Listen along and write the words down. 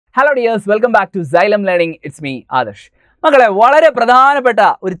Hello dears, welcome back to Xylem Learning. It's me, Adarsh. മക്കളെ വളരെ പ്രധാനപ്പെട്ട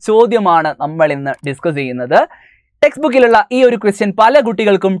ഒരു ചോദ്യമാണ് നമ്മൾ ഇന്ന് ഡിസ്കസ് ചെയ്യുന്നത്. ടെക്സ്റ്റ് ബുക്കിലുള്ള ഈ ഒരു ക്വസ്റ്റ്യൻ പല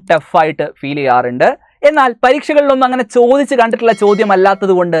കുട്ടികൾക്കും ടഫ് ആയിട്ട് ഫീൽ ചെയ്യാറുണ്ട്. എന്നാൽ പരീക്ഷകളിലൊന്നും അങ്ങനെ ചോദിച്ച് കണ്ടിട്ടുള്ള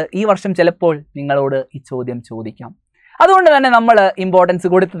ചോദ്യമല്ലാത്തതുകൊണ്ട് ഈ വർഷം ചിലപ്പോൾ നിങ്ങളോട് ഈ ചോദ്യം ചോദിക്കാം. അതുകൊണ്ട് തന്നെ നമ്മൾ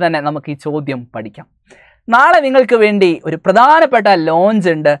ഇമ്പോർട്ടൻസ് കൊടുത്ത് തന്നെ നമുക്ക് ഈ ചോദ്യം പഠിക്കാം. നാളെ നിങ്ങൾക്ക് വേണ്ടി ഒരു പ്രധാനപ്പെട്ട ലോഞ്ച്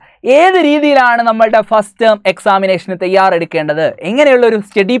ഉണ്ട്. ഏത് രീതിയിലാണ് നമ്മളുടെ ഫസ്റ്റ് ടേം എക്സാമിനേഷന് തയ്യാറെടുക്കേണ്ടത്, എങ്ങനെയുള്ള ഒരു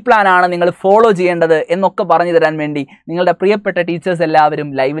സ്റ്റഡി പ്ലാൻ ആണ് നിങ്ങൾ ഫോളോ ചെയ്യേണ്ടത് എന്നൊക്കെ പറഞ്ഞു തരാൻ വേണ്ടി നിങ്ങളുടെ പ്രിയപ്പെട്ട ടീച്ചേഴ്സ്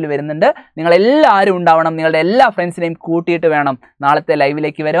എല്ലാവരും ലൈവിൽ വരുന്നുണ്ട്. നിങ്ങളെല്ലാവരും ഉണ്ടാവണം. നിങ്ങളുടെ എല്ലാ ഫ്രണ്ട്സിനെയും കൂട്ടിയിട്ട് വേണം നാളത്തെ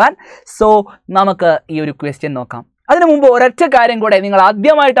ലൈവിലേക്ക് വരുവാൻ. സോ നമുക്ക് ഈ ഒരു ക്വസ്റ്റ്യൻ നോക്കാം. അതിനു മുമ്പ് ഒരൊറ്റ കാര്യം കൂടെ, നിങ്ങൾ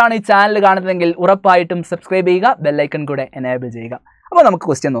ആദ്യമായിട്ടാണ് ഈ ചാനൽ കാണുന്നതെങ്കിൽ ഉറപ്പായിട്ടും സബ്സ്ക്രൈബ് ചെയ്യുക, ബെല്ലൈക്കൺ കൂടെ എനേബിൾ ചെയ്യുക. അപ്പോൾ നമുക്ക്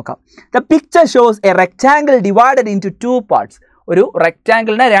ക്വസ്റ്റ്യൻ നോക്കാം. The picture shows A rectangle divided into 2 parts. ഒരു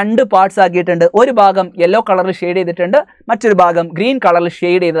റെക്ടാങ്കിളിനെ 2 പാർട്സ് ആക്കിയിട്ടുണ്ട്. ഒരു ഭാഗം യെല്ലോ കളറിൽ ഷെയ്ഡ് ചെയ്തിട്ടുണ്ട്, മറ്റൊരു ഭാഗം ഗ്രീൻ കളറിൽ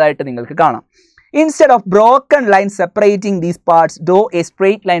ഷെയ്ഡ് ചെയ്തതായിട്ട് നിങ്ങൾക്ക് കാണാം. Instead of broken lines separating these parts, draw a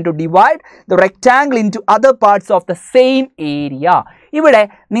straight line to divide the rectangle into other parts of the same area. ഇവിടെ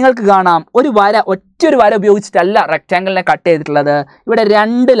നിങ്ങൾക്ക് കാണാം ഒറ്റൊരു വര ഉപയോഗിച്ചിട്ടല്ല റെക്ടാങ്കിളിനെ കട്ട് ചെയ്തിട്ടുള്ളത്. ഇവിടെ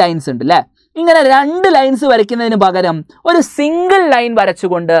 2 ലൈൻസ് ഉണ്ട് അല്ലേ? ഇങ്ങനെ 2 ലൈൻസ് വരയ്ക്കുന്നതിന് പകരം ഒരു സിംഗിൾ ലൈൻ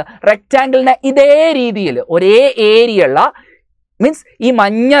വരച്ചുകൊണ്ട് റെക്ടാങ്കിളിനെ ഇതേ രീതിയിൽ ഒരേ ഏരിയ ഉള്ള, മീൻസ് ഈ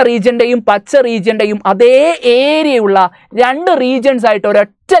മഞ്ഞ റീജിയൻ്റെയും പച്ച റീജിയൻ്റെയും അതേ ഏരിയയുള്ള 2 റീജിയൻസ് ആയിട്ട്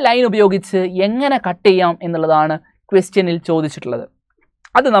ഒരൊറ്റ ലൈൻ ഉപയോഗിച്ച് എങ്ങനെ കട്ട് ചെയ്യാം എന്നുള്ളതാണ് ക്വസ്റ്റ്യനിൽ ചോദിച്ചിട്ടുള്ളത്.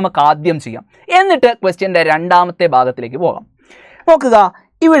 അത് നമുക്ക് ആദ്യം ചെയ്യാം, എന്നിട്ട് ക്വസ്റ്റ്യൻ്റെ രണ്ടാമത്തെ ഭാഗത്തിലേക്ക് പോകാം. നോക്കുക,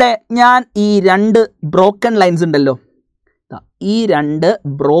 ഇവിടെ ഞാൻ ഈ 2 ബ്രോക്കൺ ലൈൻസ് ഉണ്ടല്ലോ, ഈ 2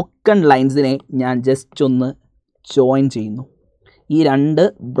 ബ്രോക്കൺ ലൈൻസിനെ ഞാൻ ജസ്റ്റ് ഒന്ന് ജോയിൻ ചെയ്യുന്നു. ഈ 2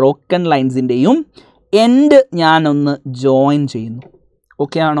 ബ്രോക്കൺ ലൈൻസിൻ്റെയും എൻഡ് ഞാനൊന്ന് ജോയിൻ ചെയ്യുന്നു.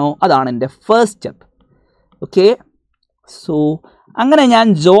 ഓക്കെ ആണോ? അതാണ് എൻ്റെ ഫസ്റ്റ് സ്റ്റെപ്പ്. ഓക്കെ, സോ അങ്ങനെ ഞാൻ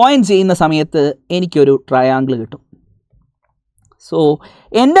ജോയിൻ ചെയ്യുന്ന സമയത്ത് എനിക്കൊരു ട്രയാങ്കിൾ കിട്ടും. സോ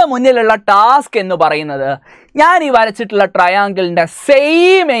എൻ്റെ മുന്നിലുള്ള ടാസ്ക് എന്ന് പറയുന്നത് ഞാൻ ഈ വരച്ചിട്ടുള്ള ട്രയാങ്കിളിൻ്റെ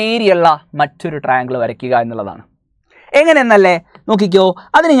സെയിം ഏരിയ ഉള്ള മറ്റൊരു ട്രയാങ്കിൾ വരയ്ക്കുക എന്നുള്ളതാണ്. എങ്ങനെയെന്നല്ലേ നോക്കിക്കോ.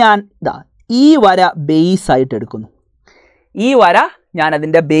 അതിന് ഞാൻ ഈ വര ബേസ് ആയിട്ട് എടുക്കുന്നു. ഈ വര ഞാൻ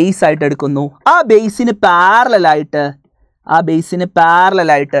അതിൻ്റെ ബേസ് ആയിട്ട് എടുക്കുന്നു. ആ ബേസിന്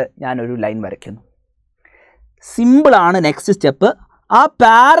പാരലായിട്ട് ഞാനൊരു ലൈൻ വരയ്ക്കുന്നു. സിമ്പിളാണ്. നെക്സ്റ്റ് സ്റ്റെപ്പ്, ആ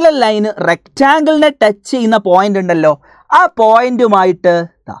പാരലൽ ലൈന് റെക്റ്റാങ്കിളിനെ ടച്ച് ചെയ്യുന്ന പോയിന്റ് ഉണ്ടല്ലോ, ആ പോയിന്റുമായിട്ട്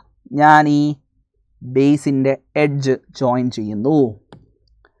ഞാൻ ഈ ബേസിൻ്റെ എഡ്ജ് ജോയിൻ ചെയ്യുന്നു.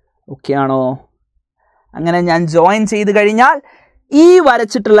 ഓക്കെ ആണോ? അങ്ങനെ ഞാൻ ജോയിൻ ചെയ്ത് കഴിഞ്ഞാൽ ഈ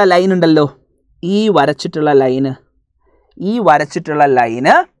വരച്ചിട്ടുള്ള ലൈൻ ഉണ്ടല്ലോ, ഈ വരച്ചിട്ടുള്ള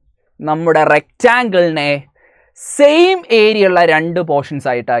ലൈന് നമ്മുടെ റെക്റ്റാങ്കിളിനെ സെയിം ഏരിയ ഉള്ള 2 പോർഷൻസ്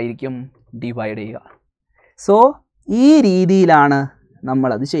ആയിട്ടായിരിക്കും ഡിവൈഡ് ചെയ്യുക. സോ ഈ രീതിയിലാണ്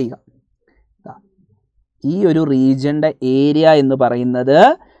നമ്മളത് ചെയ്യുക. ഈ ഒരു റീജിയൻ്റെ ഏരിയ എന്ന് പറയുന്നത്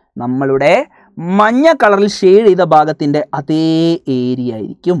നമ്മളുടെ മഞ്ഞ കളറിൽ ഷെയ്ഡ് ചെയ്ത ഭാഗത്തിൻ്റെ അതേ ഏരിയ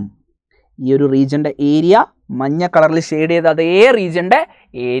ആയിരിക്കും. ഈ ഒരു റീജിയൻ്റെ ഏരിയ മഞ്ഞ കളറിൽ ഷെയ്ഡ് ചെയ്ത അതേ റീജിയൻ്റെ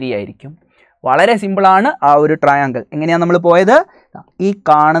ഏരിയ ആയിരിക്കും. വളരെ സിമ്പിളാണ് ആ ഒരു ട്രയാങ്കിൾ. എങ്ങനെയാണ് നമ്മൾ പോയത്? ഈ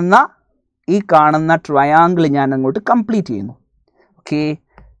കാണുന്ന ട്രയാങ്കിൾ ഞാൻ അങ്ങോട്ട് കംപ്ലീറ്റ് ചെയ്യുന്നു. ഓക്കെ,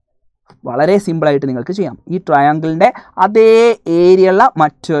 വളരെ സിമ്പിളായിട്ട് നിങ്ങൾക്ക് ചെയ്യാം. ഈ ട്രയാങ്കിളിൻ്റെ അതേ ഏരിയ ഉള്ള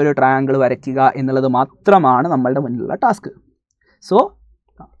മറ്റൊരു ട്രയാങ്കിൾ വരയ്ക്കുക എന്നുള്ളത് മാത്രമാണ് നമ്മളുടെ മുന്നിലുള്ള ടാസ്ക്. സോ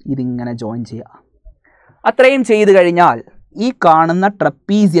ഇതിങ്ങനെ ജോയിൻ ചെയ്യുക. അത്രയും ചെയ്ത് കഴിഞ്ഞാൽ ഈ കാണുന്ന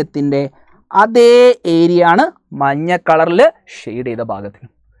ട്രപ്പീസിയത്തിൻ്റെ അതേ ഏരിയ ആണ് മഞ്ഞ കളറിൽ ഷെയ്ഡ് ചെയ്ത ഭാഗത്തിന്.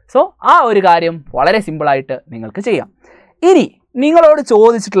 സോ ആ ഒരു കാര്യം വളരെ സിമ്പിളായിട്ട് നിങ്ങൾക്ക് ചെയ്യാം. ഇനി നിങ്ങളോട്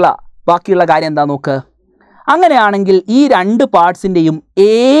ചോദിച്ചിട്ടുള്ള ബാക്കിയുള്ള കാര്യം എന്താ നോക്ക്. അങ്ങനെയാണെങ്കിൽ ഈ 2 പാർട്സിൻ്റെയും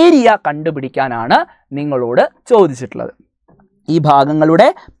ഏരിയ കണ്ടുപിടിക്കാനാണ് നിങ്ങളോട് ചോദിച്ചിട്ടുള്ളത്. ഈ ഭാഗങ്ങളുടെ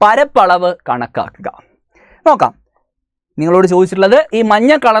പരപ്പളവ് കണക്കാക്കുക. നോക്കാം, നിങ്ങളോട് ചോദിച്ചിട്ടുള്ളത് ഈ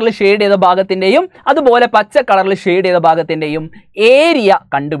മഞ്ഞ കളറിൽ ഷെയ്ഡ് ചെയ്ത ഭാഗത്തിൻ്റെയും അതുപോലെ പച്ച കളറിൽ ഷെയ്ഡ് ചെയ്ത ഭാഗത്തിൻ്റെയും ഏരിയ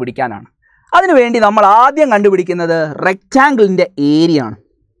കണ്ടുപിടിക്കാനാണ്. അതിനുവേണ്ടി നമ്മൾ ആദ്യം കണ്ടുപിടിക്കുന്നത് റെക്റ്റാങ്കിളിൻ്റെ ഏരിയ ആണ്.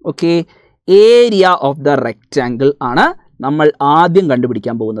 Okay, area of the rectangle ആണ് നമ്മൾ ആദ്യം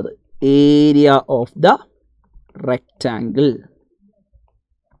കണ്ടുപിടിക്കാൻ പോകുന്നത്. ഏരിയ ഓഫ് ദ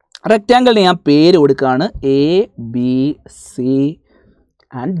റെക്റ്റാങ്കിളിന് ഞാൻ പേര് കൊടുക്കുകയാണ് ABCD.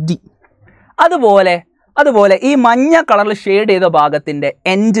 അതുപോലെ ഈ മഞ്ഞ കളറിൽ ഷെയ്ഡ് ചെയ്ത ഭാഗത്തിൻ്റെ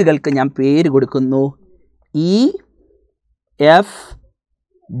എൻഡുകൾക്ക് ഞാൻ പേര് കൊടുക്കുന്നു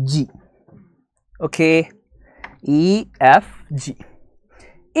EFG. Okay, EFG.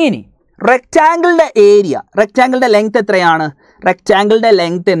 ഇനി റെക്റ്റാങ്കിളിൻ്റെ ഏരിയ, റെക്റ്റാങ്കിളിൻ്റെ ലെങ്ത് എത്രയാണ്? റെക്റ്റാങ്കിളിൻ്റെ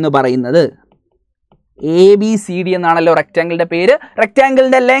ലെങ്ത് എന്ന് പറയുന്നത് ABCD എന്നാണല്ലോ റെക്റ്റാങ്കിളിൻ്റെ പേര്.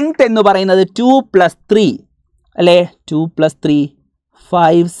 റെക്റ്റാങ്കിളിൻ്റെ ലെങ്ത് എന്ന് പറയുന്നത് 2 + 3 അല്ലേ? 2 + 3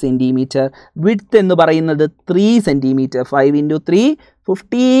 5 സെൻറ്റിമീറ്റർ. വിഡ്ത്ത് എന്ന് പറയുന്നത് 3 സെൻറ്റിമീറ്റർ. 5 × 3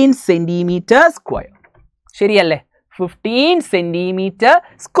 15 centimetre square. ശരിയല്ലേ? 15 സെൻറ്റിമീറ്റർ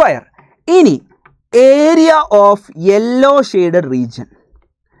സ്ക്വയർ. ഇനി area of yellow shaded region,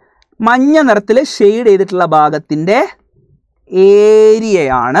 മഞ്ഞ നിറത്തിൽ ഷെയ്ഡ് ചെയ്തിട്ടുള്ള ഭാഗത്തിൻ്റെ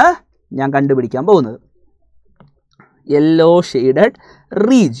ഏരിയയാണ് ഞാൻ കണ്ടുപിടിക്കാൻ പോകുന്നത്. Yellow shaded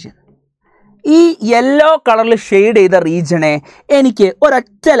region. ഈ യെല്ലോ കളറിൽ ഷെയ്ഡ് ചെയ്ത റീജിയനെ എനിക്ക്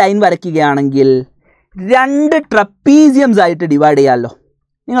ഒരൊറ്റ ലൈൻ വരയ്ക്കുകയാണെങ്കിൽ 2 ട്രപ്പീസിയംസ് ആയിട്ട് ഡിവൈഡ് ചെയ്യാമല്ലോ.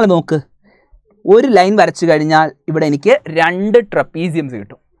 നിങ്ങൾ നോക്ക്, ഒരു ലൈൻ വരച്ചു കഴിഞ്ഞാൽ ഇവിടെ എനിക്ക് 2 ട്രപ്പീസിയംസ്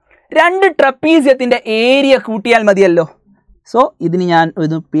കിട്ടും. 2 ട്രപ്പീസിയത്തിൻ്റെ ഏരിയ കൂട്ടിയാൽ മതിയല്ലോ. സോ ഇതിന് ഞാൻ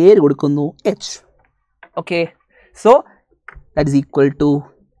ഒരു പേര് കൊടുക്കുന്നു H. Okay, so that is equal to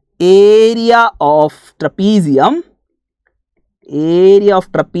area of trapezium,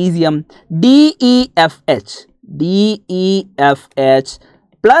 DEFH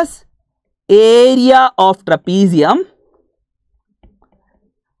plus area of trapezium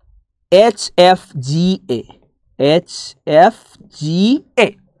HFGA.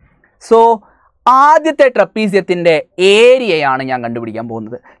 So ആദ്യത്തെ ട്രപ്പീസിയത്തിൻ്റെ ഏരിയയാണ് ഞാൻ കണ്ടുപിടിക്കാൻ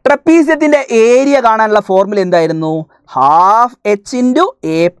പോകുന്നത്. ട്രപ്പീസിയത്തിൻ്റെ ഏരിയ കാണാനുള്ള ഫോർമുല എന്തായിരുന്നു? ½ H ×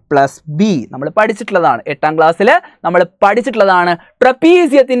 A + B. നമ്മൾ പഠിച്ചിട്ടുള്ളതാണ്, 8ാം ക്ലാസ്സിൽ നമ്മൾ പഠിച്ചിട്ടുള്ളതാണ്.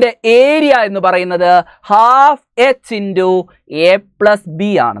 ട്രപ്പീസിയത്തിൻ്റെ ഏരിയ എന്ന് പറയുന്നത് ½ H × A + B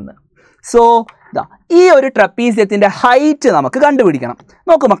ആണെന്ന്. സോ ഈ ഒരു ട്രപ്പീസിയത്തിൻ്റെ ഹൈറ്റ് നമുക്ക് കണ്ടുപിടിക്കണം.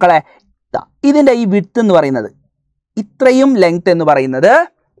 നോക്കൂ മക്കളെ, ഇതിൻ്റെ ഈ വിഡ്ത്ത് എന്ന് പറയുന്നത്, ഇത്രയും ലെങ്ത് എന്ന് പറയുന്നത്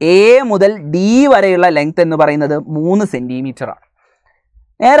A മുതൽ D വരെയുള്ള ലെങ്ത് എന്ന് പറയുന്നത് 3 സെൻറ്റിമീറ്ററാണ്.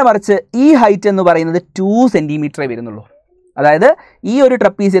 നേരെ മറിച്ച് ഈ ഹൈറ്റ് എന്ന് പറയുന്നത് 2 സെൻറ്റിമീറ്ററേ വരുന്നുള്ളൂ. അതായത് ഈ ഒരു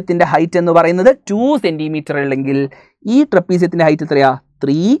ട്രപ്പീസിയത്തിൻ്റെ ഹൈറ്റ് എന്ന് പറയുന്നത് 2 സെൻറ്റിമീറ്റർ ഉള്ളെങ്കിൽ ഈ ട്രപ്പീസിയത്തിൻ്റെ ഹൈറ്റ് എത്രയാ?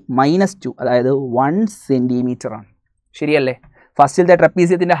 3 - 2, അതായത് 1 സെൻറ്റിമീറ്റർ ആണ്. ശരിയല്ലേ? ഫസ്റ്റിലത്തെ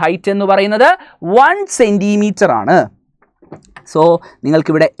ട്രപ്പീസിയത്തിൻ്റെ ഹൈറ്റ് എന്ന് പറയുന്നത് 1 സെൻറ്റിമീറ്റർ ആണ്. സോ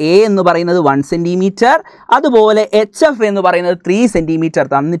നിങ്ങൾക്കിവിടെ A എന്ന് പറയുന്നത് 1 സെൻറ്റിമീറ്റർ, അതുപോലെ HF എന്ന് പറയുന്നത് 3 സെൻറ്റിമീറ്റർ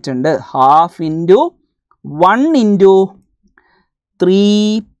തന്നിട്ടുണ്ട്. ½ × 1 × 3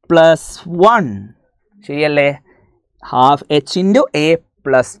 + 1. ശരിയല്ലേ? ½ H × A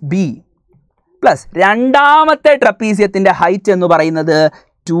 + B പ്ലസ് രണ്ടാമത്തെ ട്രപ്പീസിയത്തിൻ്റെ ഹൈറ്റ് എന്ന് പറയുന്നത്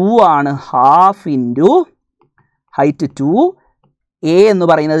 2 ആണ്. ½ × ഹൈറ്റ് 2, A എന്ന്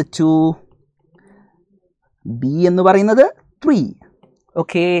പറയുന്നത് 2, B എന്ന് പറയുന്നത് 3.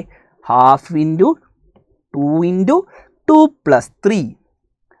 ഓക്കെ, ½ × 2 × 2 + 3.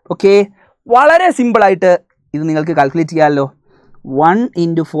 ഓക്കെ, വളരെ സിമ്പിളായിട്ട് ഇത് നിങ്ങൾക്ക് കാൽക്കുലേറ്റ് ചെയ്യാമല്ലോ. 1 ×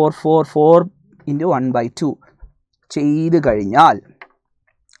 4 4 × 1/2 ചെയ്ത് കഴിഞ്ഞാൽ,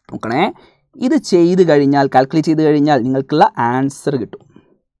 നോക്കണേ, ഇത് ചെയ്ത് കഴിഞ്ഞാൽ, കാൽക്കുലേറ്റ് ചെയ്ത് കഴിഞ്ഞാൽ നിങ്ങൾക്കുള്ള ആൻസർ കിട്ടും.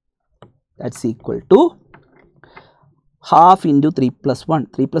 That's equal to ½ × 3 + 1.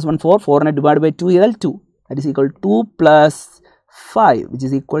 3 + 1 4, 4 divided by 2 is 2. That is equal to 2 + 5, which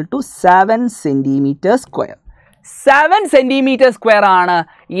is equal to 7 centimeter square. 7 centimeter square ആണ്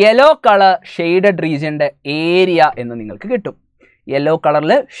യെല്ലോ കളർ ഷെയ്ഡഡ് റീജിയൻ്റെ ഏരിയ എന്ന് നിങ്ങൾക്ക് കിട്ടും. യെല്ലോ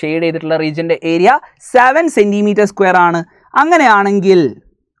കളറിൽ ഷെയ്ഡ് ചെയ്തിട്ടുള്ള റീജിയൻ്റെ ഏരിയ 7 centimeter square ആണ്. അങ്ങനെയാണെങ്കിൽ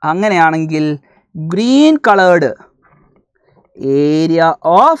green coloured area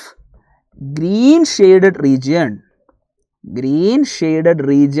of green shaded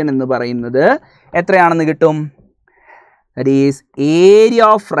region എന്ന് പറയുന്നത് എത്രയാണെന്ന് കിട്ടും? ദാറ്റ് ഈസ് ഏരിയ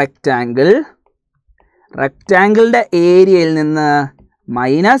ഓഫ് റെക്റ്റാങ്കിളിൻ്റെ ഏരിയയിൽ നിന്ന്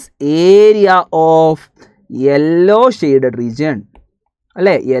minus area of yellow shaded region,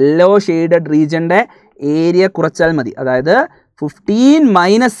 അല്ലേ? യെല്ലോ ഷെയ്ഡഡ് റീജിയൻ്റെ ഏരിയ കുറച്ചാൽ മതി. അതായത്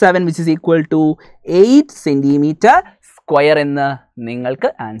 15 - 7 which is equal to 8 centimeter square എന്ന്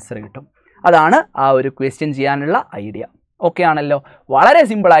നിങ്ങൾക്ക് ആൻസർ കിട്ടും. അതാണ് ആ ഒരു ക്വസ്റ്റ്യൻ ചെയ്യാനുള്ള ഐഡിയ. ഓക്കെ ആണല്ലോ? വളരെ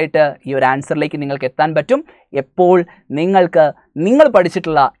സിമ്പിളായിട്ട് ഈ ഒരു ആൻസറിലേക്ക് നിങ്ങൾക്ക് എത്താൻ പറ്റും. എപ്പോൾ നിങ്ങൾ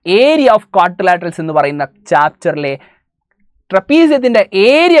പഠിച്ചിട്ടുള്ള ഏരിയ ഓഫ് ക്വാഡ്രിലാറ്ററൽസ് എന്ന് പറയുന്ന ചാപ്റ്ററിലെ ട്രപ്പീസിയത്തിൻ്റെ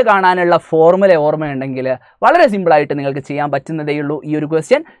ഏരിയ കാണാനുള്ള ഫോർമുല ഓർമ്മയുണ്ടെങ്കിൽ വളരെ സിമ്പിളായിട്ട് നിങ്ങൾക്ക് ചെയ്യാൻ പറ്റുന്നതേ ഉള്ളൂ ഈ ഒരു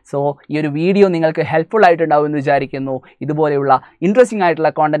ക്വസ്റ്റ്യൻ. സോ ഈ ഒരു വീഡിയോ നിങ്ങൾക്ക് ഹെൽപ്ഫുൾ ആയിട്ടുണ്ടാവും എന്ന് വിചാരിക്കുന്നു. ഇതുപോലെയുള്ള ഇൻട്രസ്റ്റിംഗ്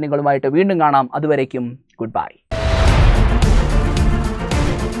ആയിട്ടുള്ള കോണ്ടന്റുകളുമായിട്ട് വീണ്ടും കാണാം. അതുവരേക്കും ഗുഡ് ബൈ.